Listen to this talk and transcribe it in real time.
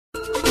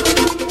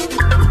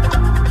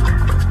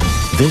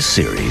This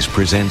series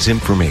presents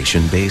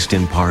information based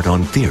in part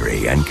on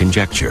theory and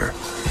conjecture.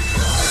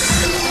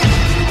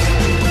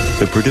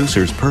 The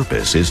producer's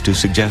purpose is to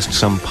suggest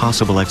some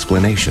possible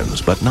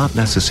explanations, but not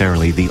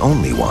necessarily the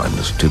only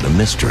ones, to the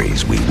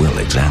mysteries we will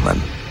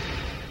examine.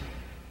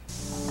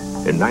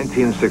 In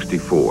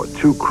 1964,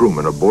 two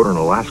crewmen aboard an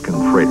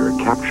Alaskan freighter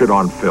captured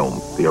on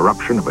film the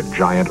eruption of a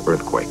giant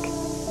earthquake.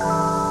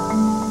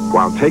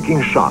 While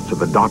taking shots of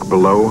the dock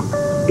below,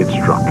 it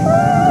struck.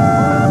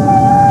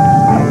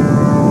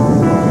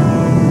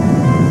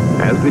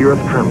 As the earth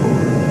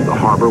trembled, the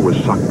harbor was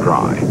sucked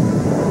dry.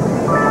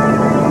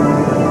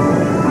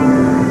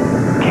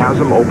 A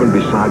chasm opened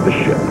beside the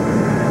ship.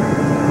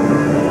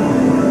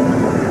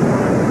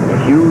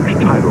 A huge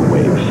tidal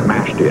wave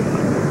smashed in.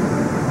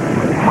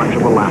 Much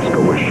of Alaska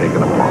was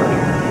shaken apart.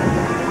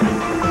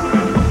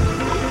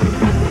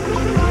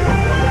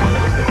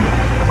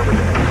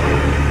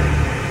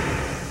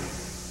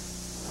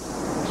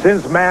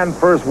 Since man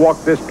first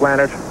walked this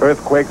planet,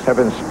 earthquakes have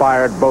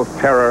inspired both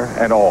terror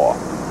and awe.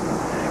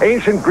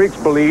 Ancient Greeks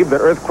believed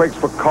that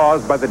earthquakes were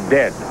caused by the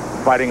dead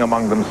fighting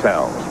among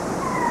themselves.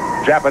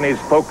 Japanese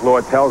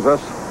folklore tells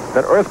us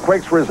that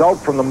earthquakes result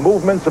from the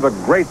movements of a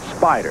great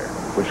spider,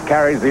 which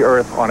carries the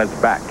earth on its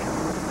back.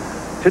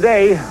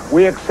 Today,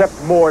 we accept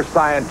more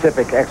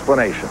scientific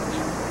explanations.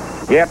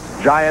 Yet,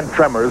 giant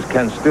tremors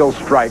can still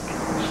strike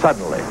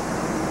suddenly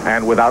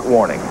and without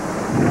warning.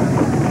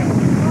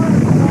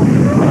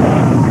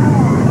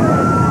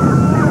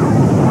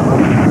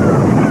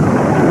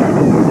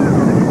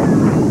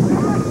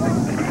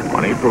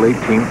 On April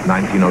 18,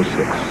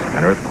 1906,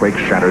 an earthquake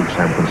shattered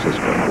San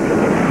Francisco.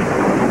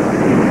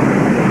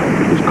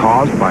 It was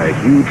caused by a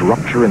huge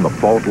rupture in the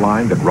fault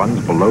line that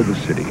runs below the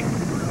city.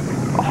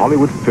 A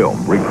Hollywood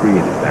film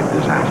recreated that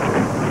disaster.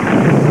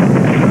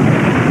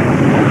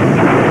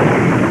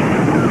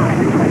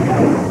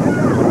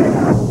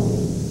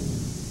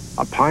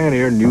 A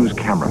pioneer news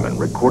cameraman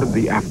recorded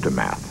the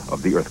aftermath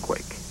of the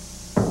earthquake.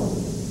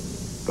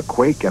 The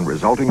quake and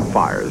resulting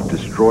fires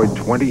destroyed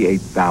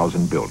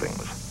 28,000 buildings.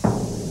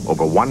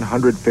 Over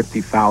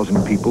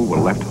 150,000 people were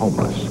left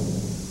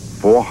homeless.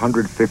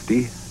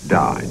 450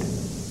 died.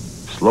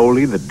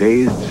 Slowly, the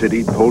dazed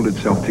city pulled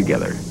itself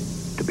together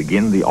to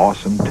begin the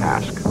awesome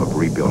task of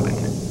rebuilding.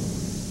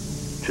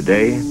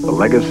 Today, the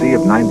legacy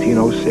of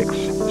 1906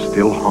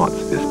 still haunts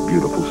this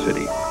beautiful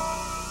city.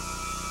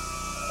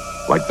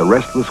 Like the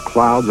restless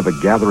clouds of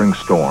a gathering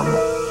storm,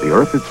 the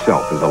earth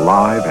itself is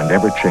alive and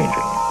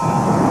ever-changing.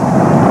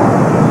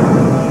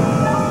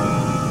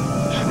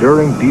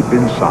 Stirring deep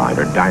inside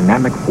are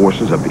dynamic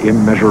forces of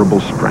immeasurable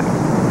strength.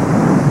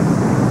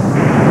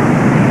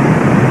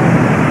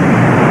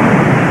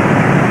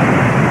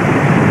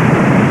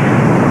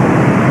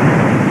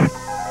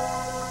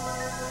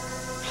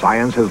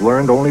 Science has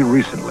learned only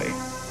recently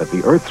that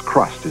the Earth's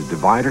crust is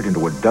divided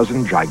into a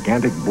dozen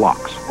gigantic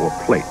blocks or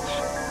plates.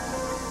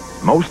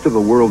 Most of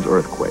the world's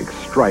earthquakes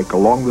strike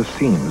along the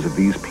seams of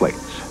these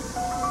plates.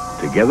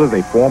 Together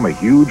they form a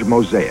huge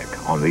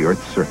mosaic on the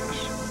Earth's surface.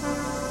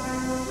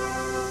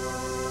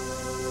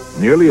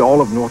 Nearly all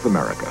of North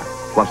America,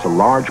 plus a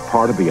large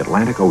part of the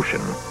Atlantic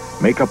Ocean,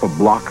 make up a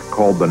block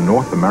called the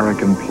North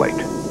American Plate.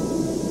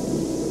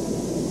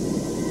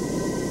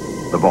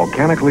 The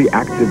volcanically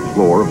active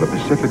floor of the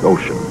Pacific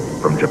Ocean,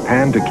 from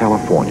Japan to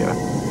California,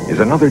 is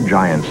another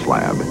giant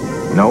slab,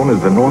 known as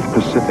the North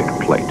Pacific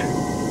Plate.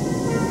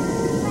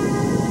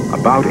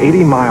 About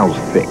 80 miles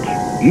thick,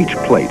 each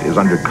plate is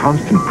under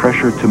constant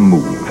pressure to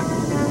move.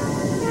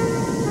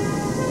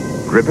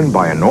 Driven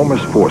by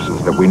enormous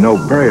forces that we know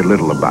very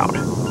little about,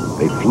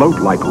 they float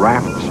like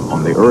rafts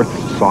on the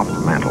Earth's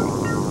soft mantle.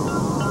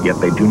 Yet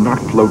they do not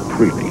float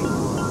freely.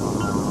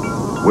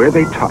 Where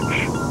they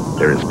touch,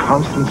 there is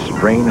constant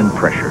strain and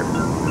pressure.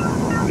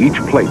 Each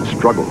plate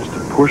struggles to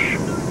push,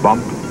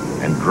 bump,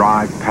 and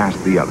drive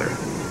past the other.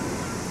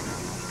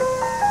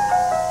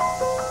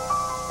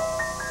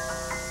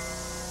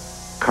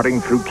 Cutting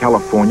through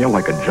California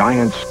like a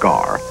giant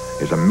scar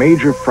is a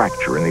major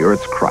fracture in the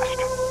Earth's crust.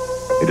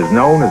 It is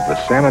known as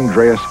the San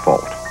Andreas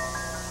Fault.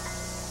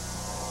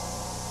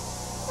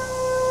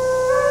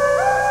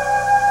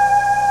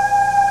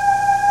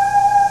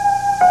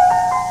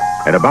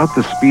 At about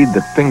the speed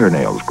that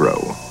fingernails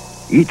grow,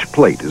 each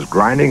plate is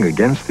grinding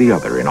against the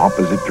other in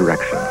opposite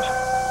directions.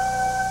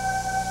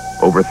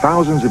 Over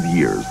thousands of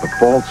years, the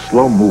fault's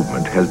slow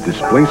movement has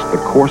displaced the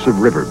course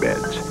of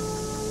riverbeds.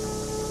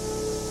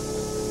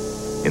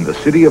 In the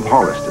city of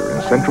Hollister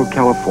in central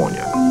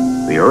California,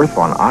 the earth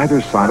on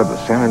either side of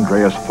the San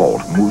Andreas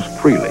Fault moves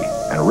freely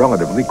and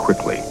relatively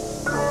quickly.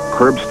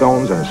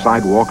 Curbstones and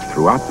sidewalks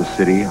throughout the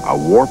city are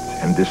warped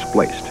and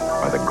displaced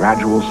by the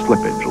gradual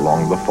slippage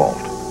along the fault.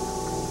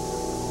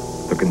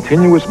 The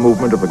continuous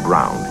movement of the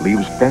ground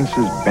leaves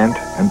fences bent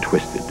and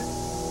twisted.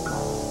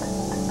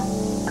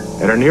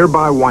 At a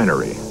nearby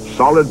winery,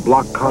 solid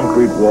block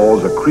concrete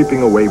walls are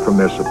creeping away from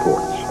their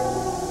supports.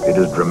 It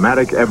is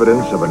dramatic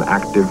evidence of an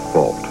active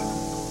fault.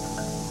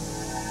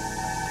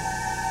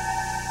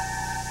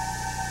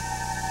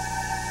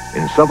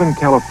 In Southern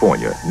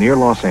California, near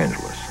Los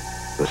Angeles,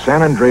 The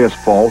San Andreas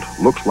Fault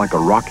looks like a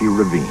rocky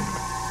ravine.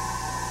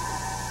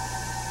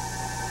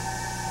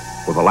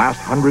 For the last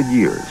 100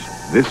 years,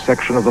 this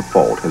section of the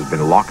fault has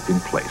been locked in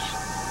place.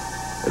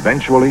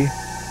 Eventually,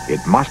 it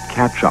must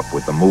catch up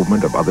with the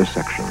movement of other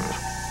sections.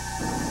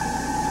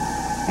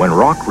 When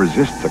rock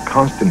resists a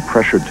constant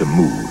pressure to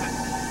move,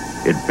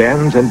 it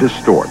bends and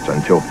distorts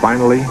until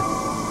finally,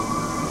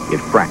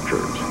 it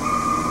fractures.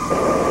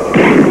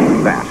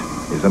 That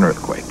is an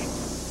earthquake.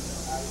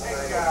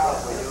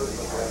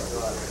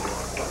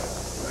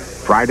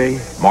 Friday,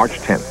 March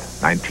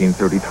 10th,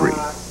 1933.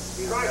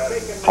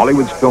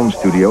 Hollywood's film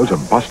studios are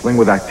bustling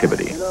with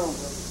activity.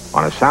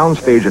 On a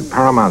soundstage at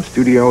Paramount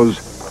Studios,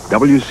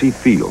 W.C.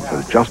 Fields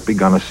has just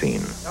begun a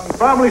scene.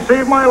 Family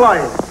saved my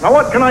life. Now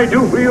what can I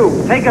do for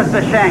you? Take us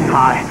to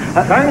Shanghai.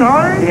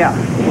 Shanghai? Yeah.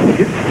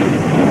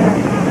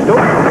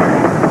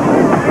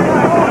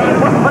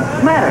 What's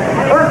the matter?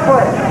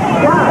 Earthquake.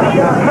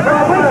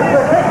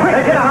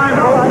 Take it behind,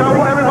 folks.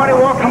 Now, everybody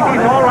walk.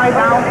 It's all right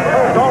now.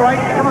 It's all right.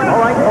 Come on. All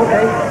right.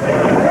 Okay.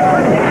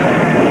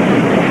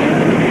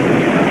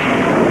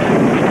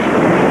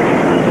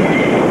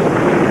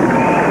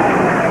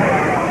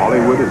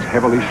 Hollywood is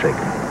heavily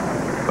shaken,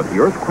 but the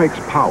earthquake's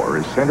power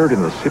is centered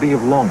in the city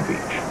of Long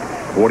Beach,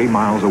 40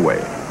 miles away.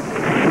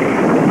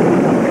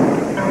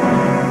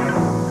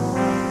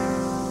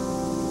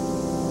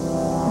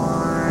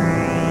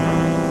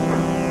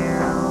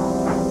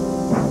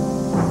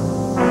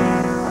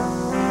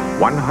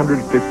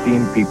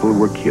 "115 people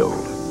were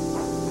killed,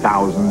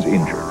 thousands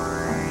injured.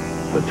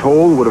 The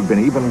toll would have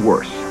been even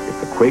worse if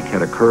the quake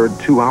had occurred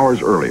 2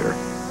 hours earlier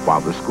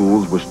while the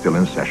schools were still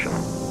in session.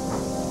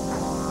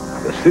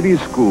 The city's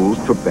schools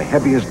took the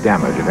heaviest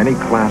damage of any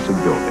class of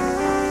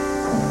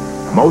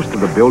building. Most of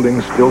the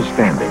buildings still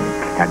standing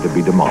had to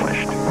be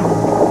demolished.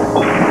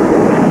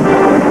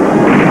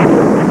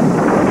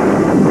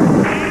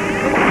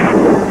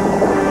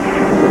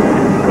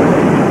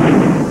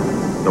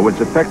 Though its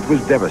effect was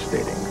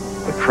devastating,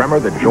 the tremor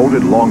that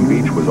jolted Long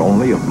Beach was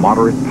only of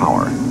moderate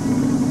power.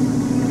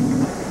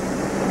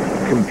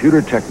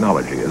 Computer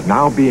technology is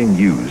now being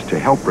used to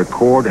help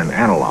record and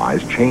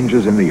analyze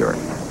changes in the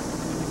Earth.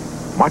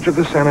 Much of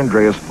the San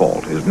Andreas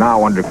Fault is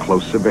now under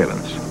close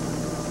surveillance.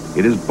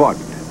 It is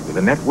bugged with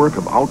a network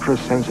of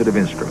ultra-sensitive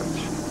instruments.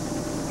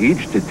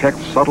 Each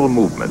detects subtle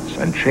movements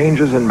and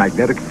changes in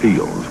magnetic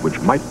fields which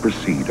might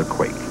precede a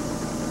quake.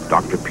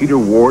 Dr. Peter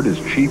Ward is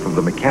chief of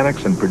the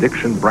Mechanics and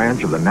Prediction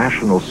Branch of the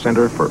National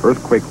Center for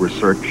Earthquake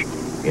Research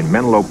in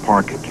Menlo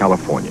Park,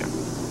 California.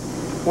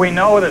 We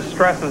know that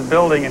stress is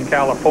building in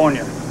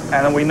California,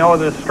 and we know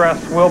that stress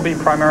will be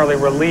primarily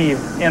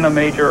relieved in a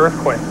major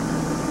earthquake.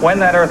 When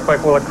that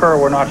earthquake will occur,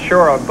 we're not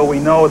sure of, but we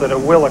know that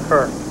it will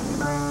occur.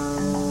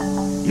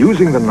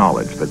 Using the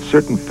knowledge that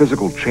certain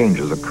physical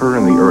changes occur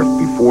in the Earth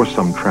before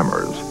some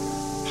tremors,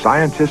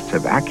 scientists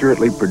have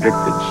accurately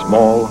predicted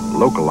small,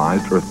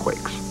 localized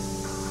earthquakes.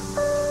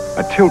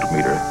 A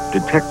tiltmeter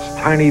detects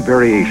tiny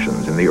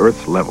variations in the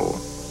Earth's level.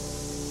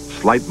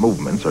 Slight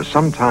movements are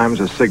sometimes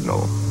a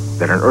signal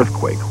that an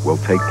earthquake will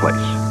take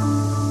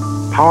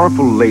place.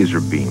 Powerful laser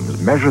beams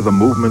measure the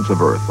movements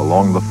of Earth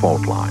along the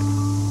fault line,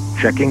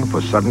 checking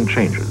for sudden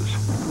changes.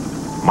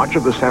 Much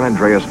of the San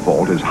Andreas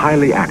Fault is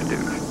highly active.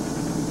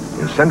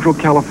 In central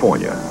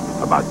California,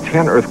 about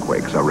 10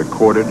 earthquakes are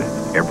recorded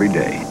every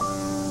day.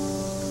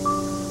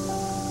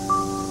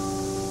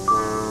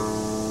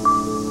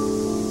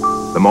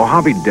 The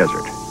Mojave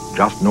Desert,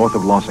 just north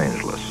of Los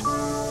Angeles.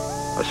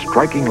 A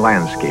striking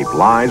landscape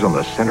lies on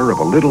the center of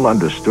a little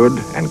understood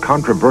and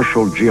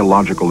controversial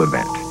geological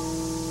event.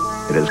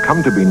 It has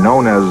come to be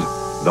known as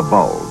the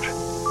bulge.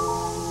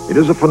 It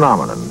is a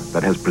phenomenon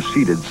that has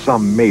preceded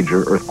some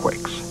major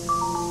earthquakes.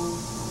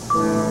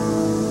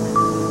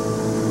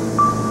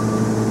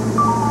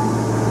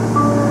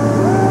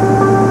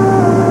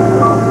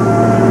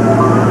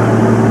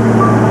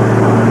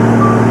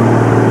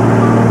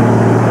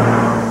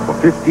 For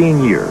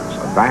 15 years,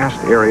 a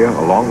vast area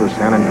along the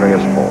San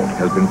Andreas Fault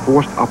has been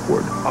forced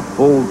upward a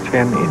full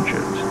 10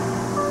 inches.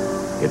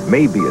 It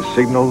may be a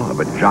signal of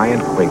a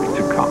giant quake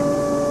to come.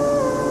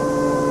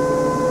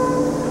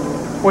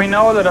 We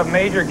know that a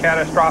major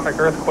catastrophic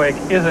earthquake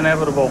is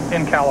inevitable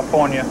in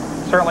California,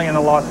 certainly in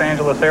the Los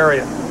Angeles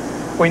area.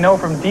 We know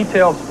from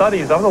detailed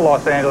studies of the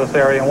Los Angeles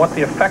area and what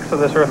the effects of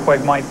this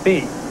earthquake might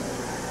be.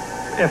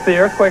 If the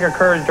earthquake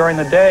occurs during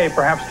the day,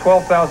 perhaps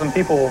 12,000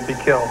 people will be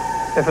killed.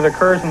 If it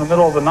occurs in the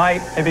middle of the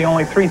night, maybe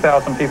only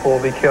 3,000 people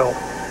will be killed.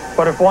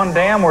 But if one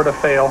dam were to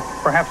fail,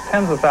 perhaps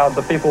tens of thousands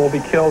of people will be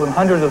killed and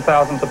hundreds of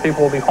thousands of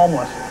people will be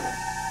homeless.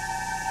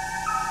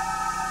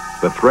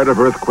 The threat of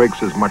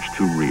earthquakes is much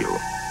too real,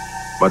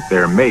 but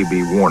there may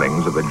be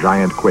warnings of a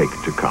giant quake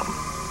to come.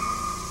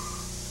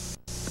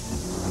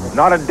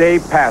 Not a day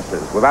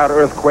passes without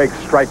earthquakes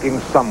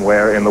striking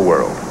somewhere in the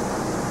world.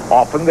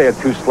 Often they are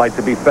too slight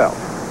to be felt.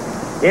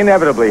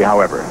 Inevitably,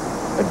 however,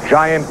 a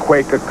giant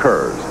quake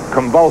occurs,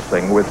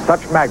 convulsing with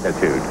such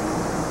magnitude,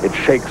 it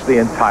shakes the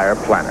entire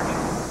planet.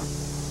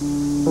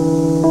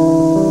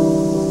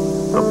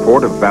 The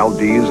port of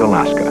Valdez,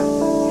 Alaska.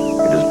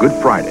 It is Good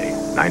Friday,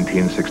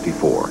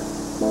 1964.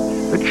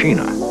 The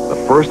China,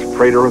 the first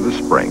freighter of the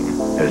spring,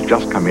 has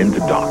just come into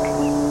dock.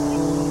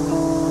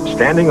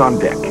 Standing on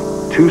deck,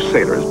 two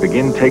sailors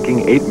begin taking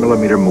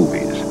 8mm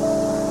movies.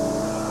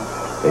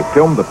 They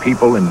film the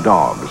people and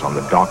dogs on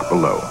the dock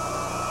below.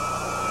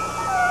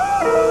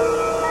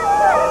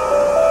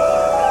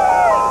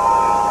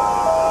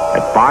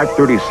 At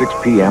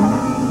 5:36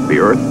 p.m., the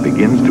Earth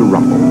begins to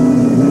rumble.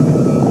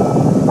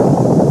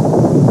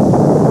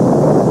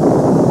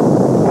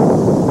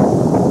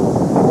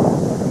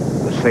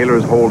 The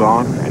sailors hold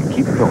on and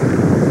keep filming.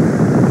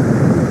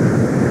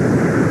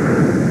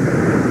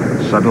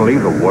 Suddenly,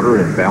 the water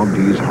in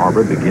Valdez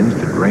Harbor begins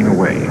to drain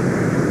away.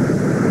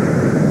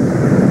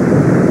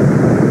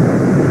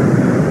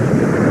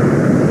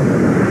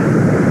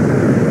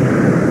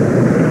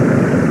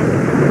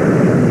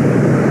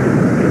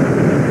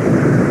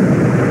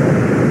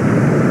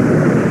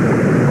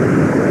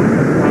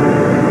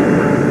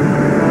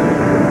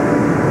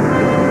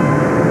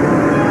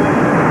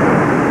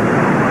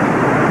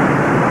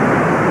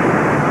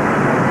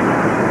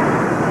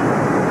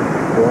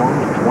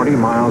 Formed 20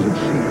 miles at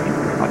sea,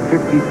 a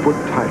 50-foot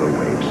tidal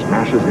wave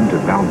smashes into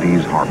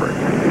Valdez Harbor.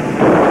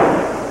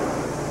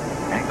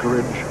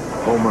 Anchorage,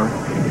 Homer,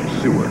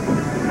 Seward,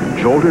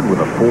 jolted with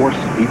a force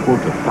equal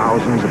to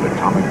thousands of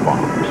atomic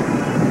bombs.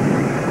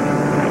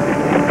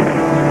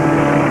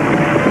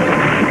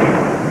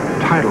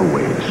 Tidal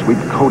waves sweep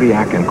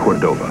Kodiak and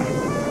Cordova.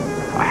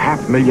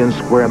 500,000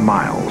 square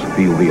miles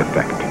feel the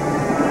effect.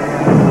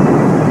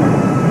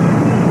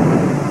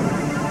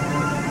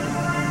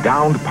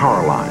 Downed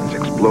power lines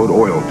explode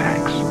oil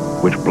tanks,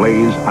 which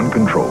blaze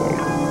uncontrolled.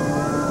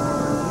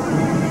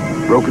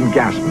 Broken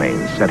gas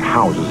mains set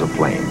houses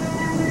aflame.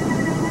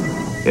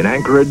 In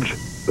Anchorage,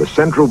 the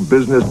central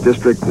business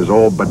district is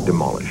all but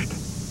demolished.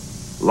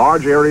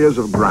 Large areas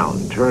of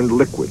ground turned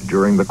liquid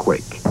during the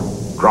quake,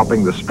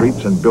 dropping the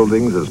streets and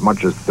buildings as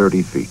much as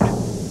 30 feet.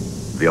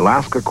 The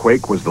Alaska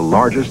quake was the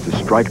largest to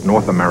strike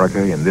North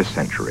America in this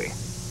century.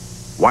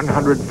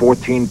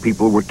 114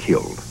 people were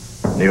killed.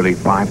 Nearly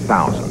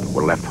 5,000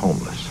 were left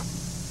homeless.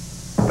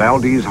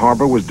 Valdez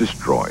Harbor was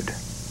destroyed.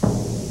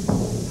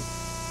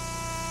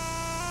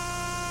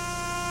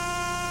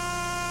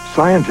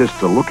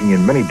 Scientists are looking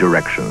in many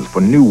directions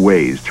for new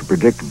ways to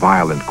predict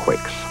violent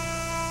quakes.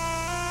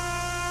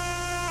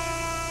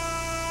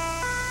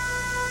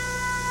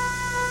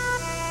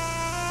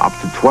 Up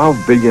to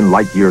 12 billion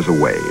light years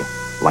away,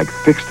 like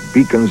fixed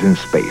beacons in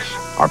space,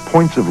 are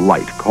points of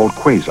light called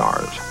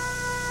quasars.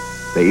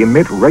 They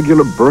emit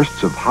regular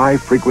bursts of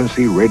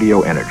high-frequency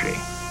radio energy.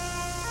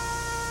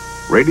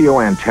 Radio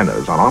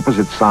antennas on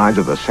opposite sides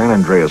of the San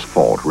Andreas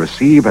Fault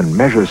receive and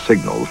measure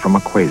signals from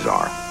a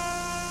quasar.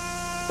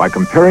 By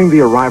comparing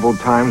the arrival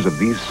times of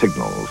these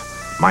signals,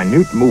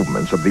 minute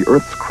movements of the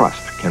Earth's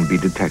crust can be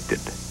detected.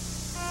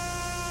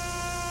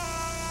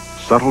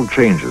 Subtle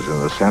changes in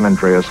the San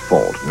Andreas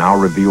Fault now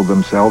reveal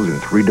themselves in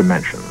 3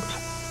 dimensions.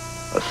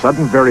 A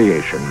sudden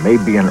variation may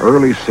be an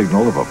early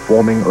signal of a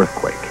forming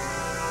earthquake.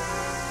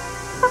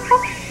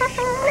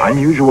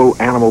 Unusual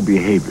animal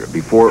behavior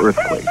before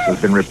earthquakes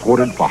has been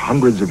reported for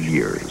hundreds of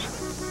years.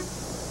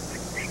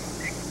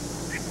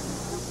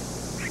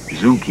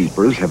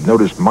 Zookeepers have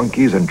noticed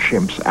monkeys and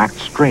chimps act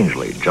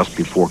strangely just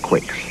before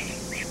quakes.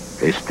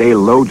 They stay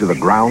low to the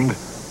ground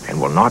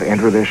and will not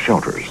enter their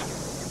shelters.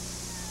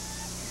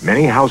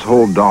 Many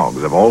household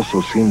dogs have also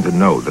seemed to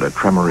know that a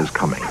tremor is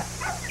coming.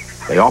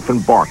 They often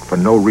bark for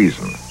no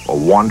reason or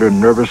wander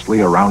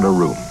nervously around a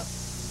room.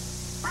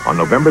 On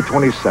November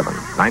 27,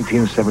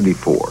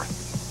 1974,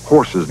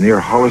 horses near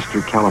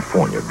Hollister,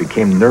 California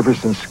became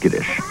nervous and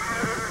skittish.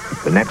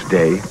 The next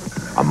day,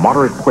 a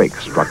moderate quake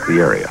struck the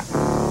area.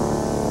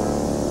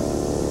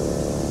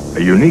 A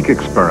unique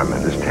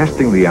experiment is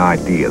testing the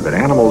idea that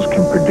animals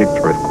can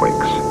predict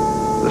earthquakes.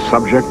 The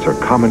subjects are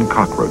common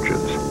cockroaches.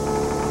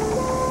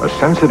 A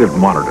sensitive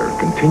monitor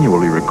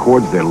continually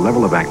records their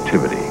level of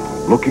activity,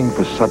 looking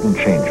for sudden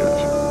changes.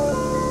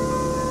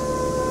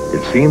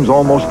 It seems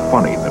almost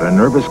funny that a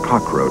nervous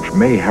cockroach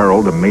may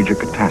herald a major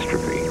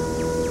catastrophe.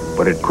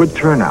 But it could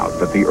turn out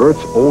that the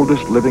Earth's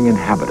oldest living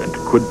inhabitant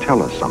could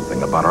tell us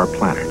something about our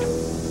planet.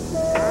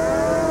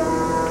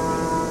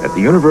 At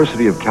the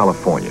University of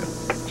California,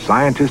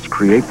 scientists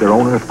create their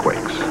own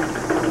earthquakes.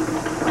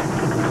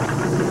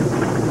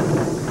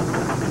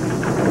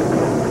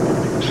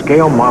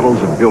 Scale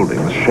models of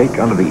buildings shake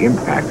under the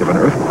impact of an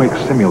earthquake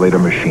simulator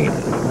machine.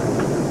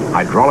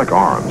 Hydraulic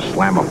arms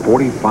slam a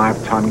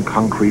 45-ton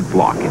concrete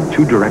block in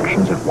 2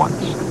 directions at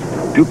once,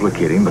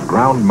 duplicating the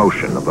ground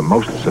motion of the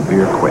most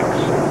severe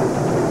quakes.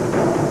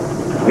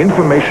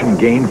 Information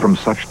gained from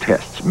such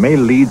tests may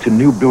lead to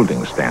new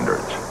building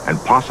standards and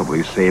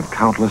possibly save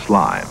countless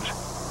lives.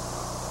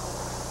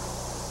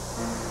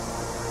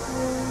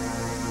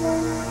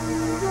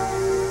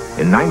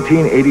 In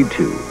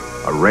 1982,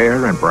 a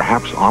rare and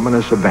perhaps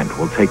ominous event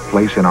will take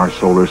place in our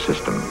solar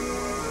system.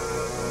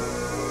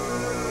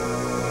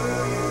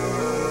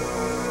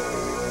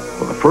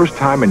 For the first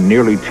time in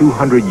nearly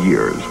 200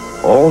 years,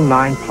 all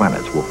 9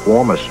 planets will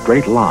form a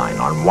straight line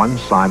on one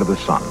side of the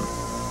sun.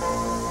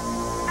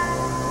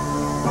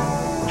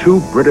 2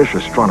 British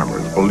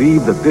astronomers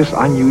believe that this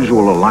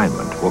unusual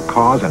alignment will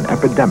cause an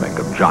epidemic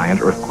of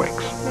giant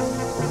earthquakes.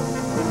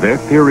 Their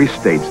theory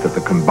states that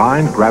the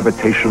combined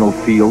gravitational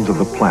fields of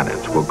the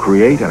planets will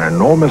create an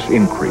enormous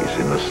increase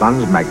in the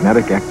sun's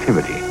magnetic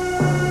activity.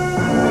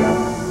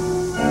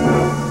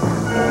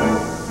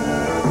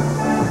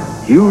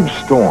 Huge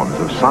storms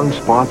of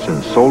sunspots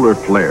and solar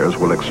flares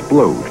will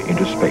explode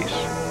into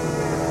space.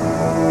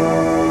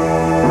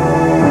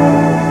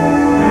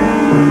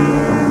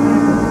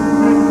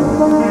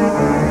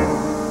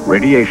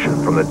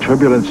 Radiation from the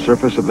turbulent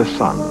surface of the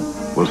sun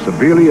will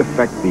severely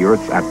affect the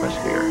Earth's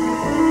atmosphere.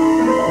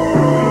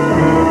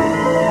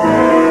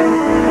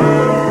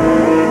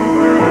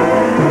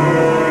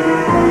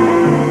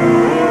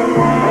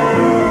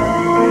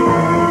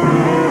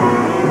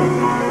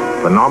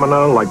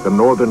 Phenomena like the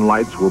northern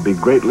lights will be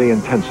greatly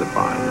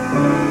intensified.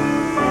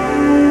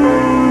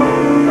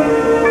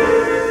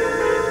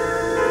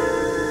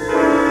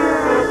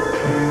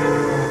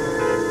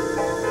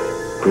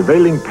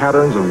 Prevailing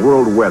patterns of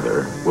world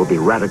weather will be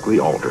radically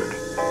altered.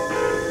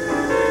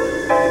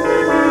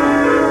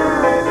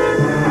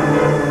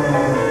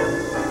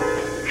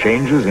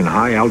 Changes in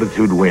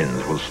high-altitude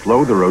winds will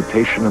slow the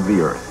rotation of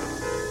the Earth.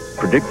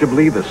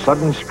 Predictably, the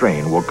sudden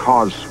strain will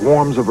cause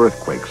swarms of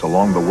earthquakes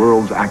along the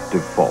world's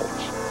active faults.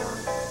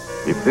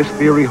 If this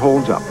theory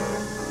holds up,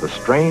 the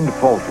strained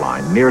fault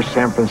line near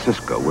San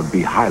Francisco would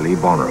be highly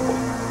vulnerable.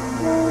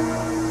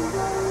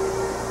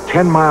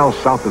 10 miles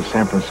south of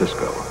San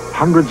Francisco,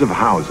 hundreds of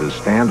houses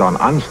stand on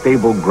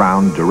unstable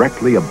ground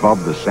directly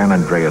above the San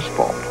Andreas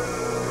Fault.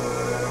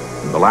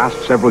 In the last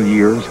several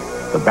years,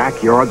 the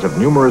backyards of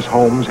numerous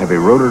homes have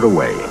eroded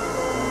away.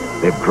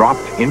 They've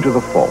dropped into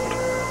the fault.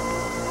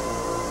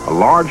 A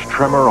large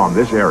tremor on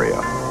this area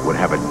would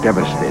have a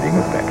devastating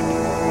effect.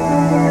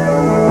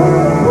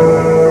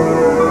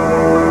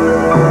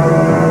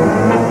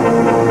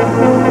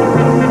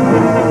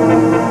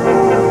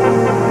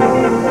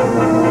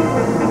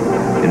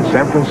 In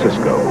San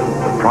Francisco,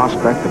 the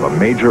prospect of a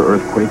major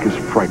earthquake is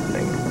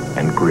frightening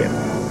and grim.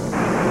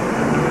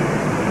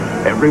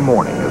 Every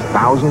morning, as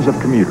thousands of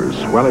commuters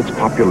swell its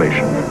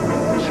population,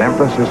 San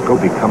Francisco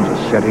becomes a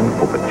setting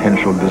for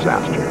potential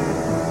disaster.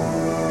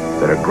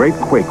 That a great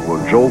quake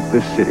will jolt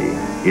this city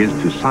is,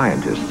 to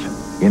scientists,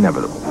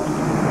 inevitable.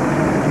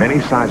 Many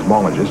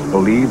seismologists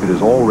believe it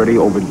is already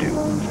overdue.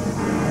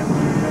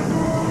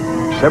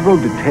 Several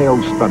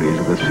detailed studies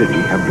of the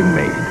city have been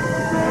made.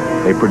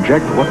 They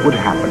project what would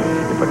happen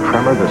if a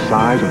tremor the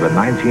size of the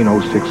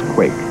 1906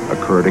 quake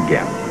occurred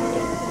again.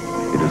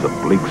 It is a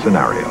bleak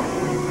scenario.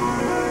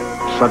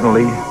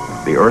 Suddenly,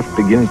 the earth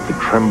begins to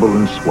tremble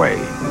and sway.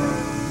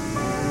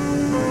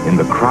 In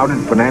the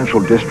crowded financial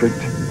district,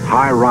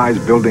 high-rise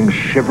buildings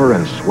shiver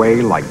and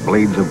sway like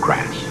blades of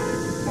grass.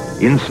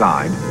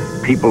 Inside,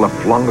 people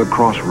are flung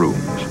across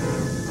rooms.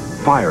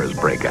 Fires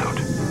break out.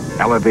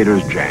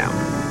 Elevators jam.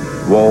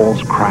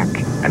 Walls crack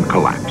and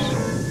collapse.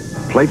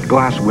 Plate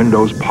glass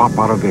windows pop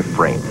out of their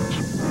frames.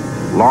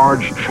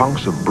 Large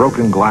chunks of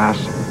broken glass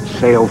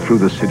sail through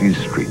the city's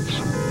streets.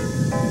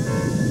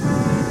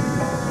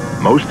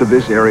 Most of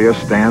this area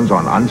stands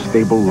on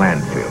unstable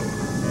landfill.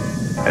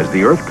 As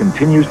the earth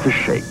continues to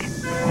shake,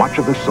 much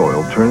of the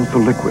soil turns to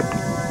liquid.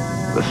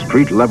 The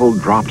street level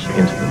drops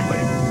instantly.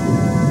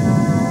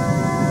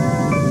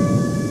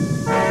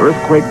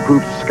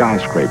 Earthquake-proof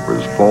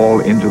skyscrapers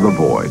fall into the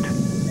void.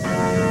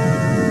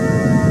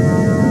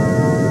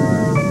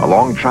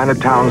 Along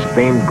Chinatown's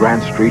famed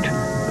Grant Street,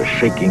 the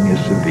shaking is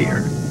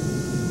severe.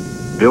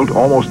 Built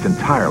almost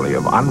entirely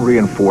of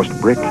unreinforced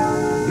brick,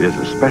 it is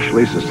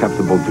especially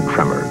susceptible to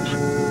tremors.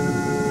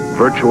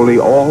 Virtually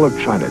all of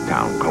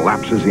Chinatown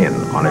collapses in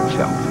on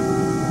itself.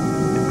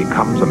 It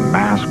becomes a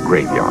mass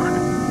graveyard.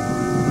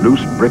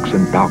 Loose bricks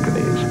and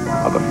balconies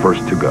are the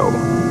first to go.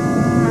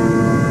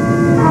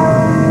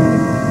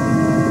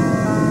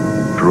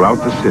 Throughout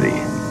the city,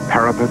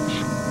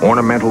 parapets,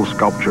 ornamental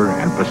sculpture,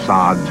 and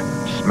facades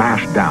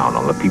smash down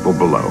on the people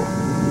below.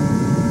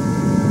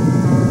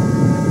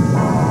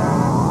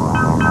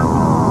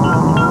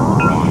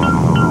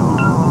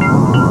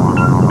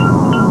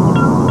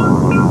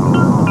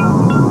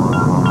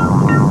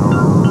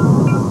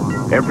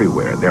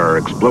 Everywhere there are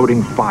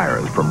exploding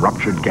fires from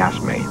ruptured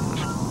gas mains.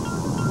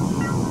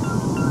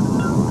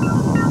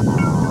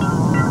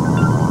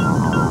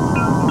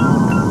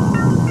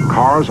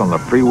 Cars on the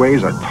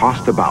freeways are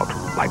tossed about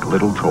like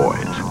little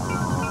toys.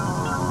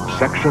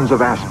 Sections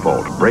of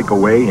asphalt break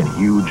away in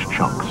huge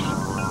chunks.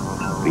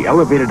 The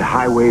elevated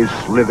highways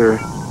slither,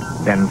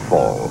 then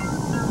fall.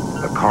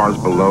 The cars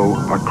below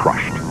are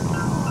crushed.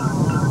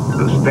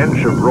 The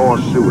stench of raw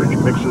sewage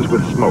mixes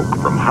with smoke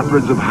from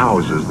hundreds of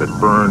houses that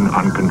burn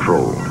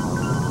uncontrolled.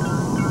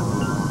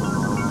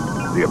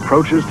 The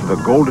approaches to the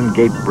Golden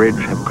Gate Bridge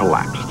have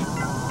collapsed.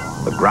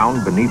 The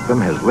ground beneath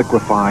them has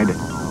liquefied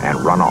and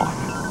run off.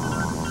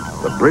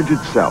 The bridge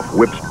itself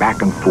whips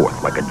back and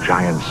forth like a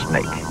giant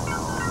snake.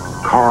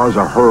 Cars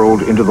are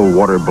hurled into the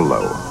water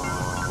below.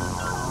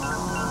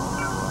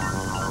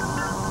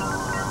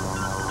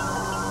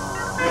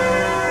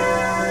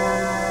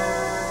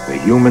 The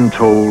human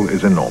toll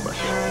is enormous.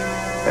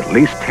 At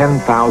least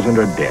 10,000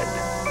 are dead.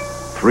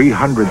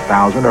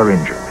 300,000 are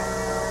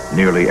injured.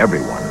 Nearly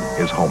everyone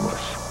is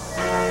homeless.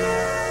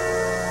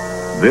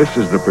 This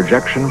is the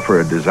projection for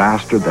a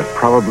disaster that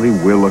probably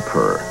will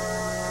occur.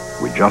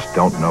 We just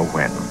don't know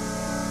when.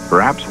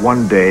 Perhaps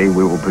one day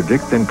we will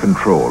predict and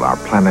control our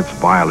planet's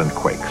violent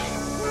quakes.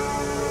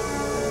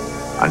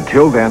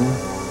 Until then,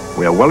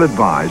 we are well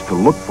advised to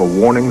look for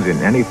warnings in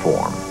any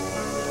form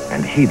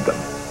and heed them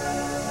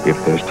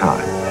if there's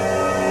time.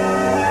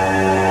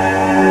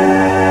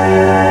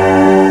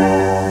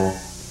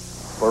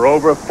 For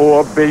over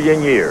 4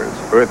 billion years,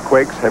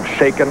 earthquakes have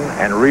shaken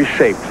and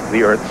reshaped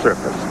the Earth's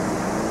surface.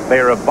 They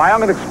are a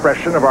violent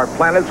expression of our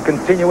planet's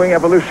continuing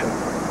evolution.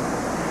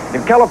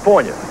 In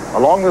California,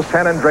 along the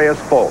San Andreas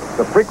Fault,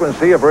 the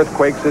frequency of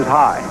earthquakes is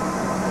high.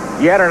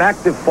 Yet an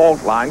active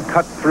fault line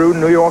cut through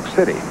New York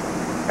City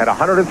at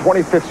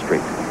 125th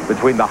Street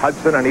between the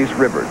Hudson and East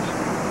Rivers.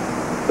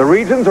 The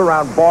regions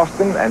around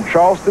Boston and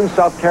Charleston,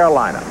 South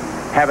Carolina,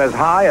 have as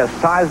high a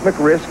seismic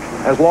risk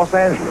as Los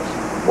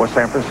Angeles or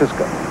San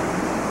Francisco.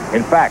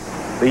 In fact,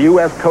 the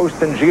U.S.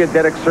 Coast and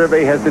Geodetic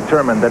Survey has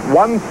determined that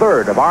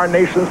 1/3 of our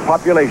nation's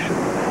population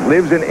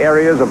lives in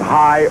areas of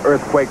high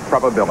earthquake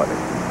probability.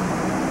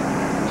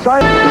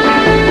 Science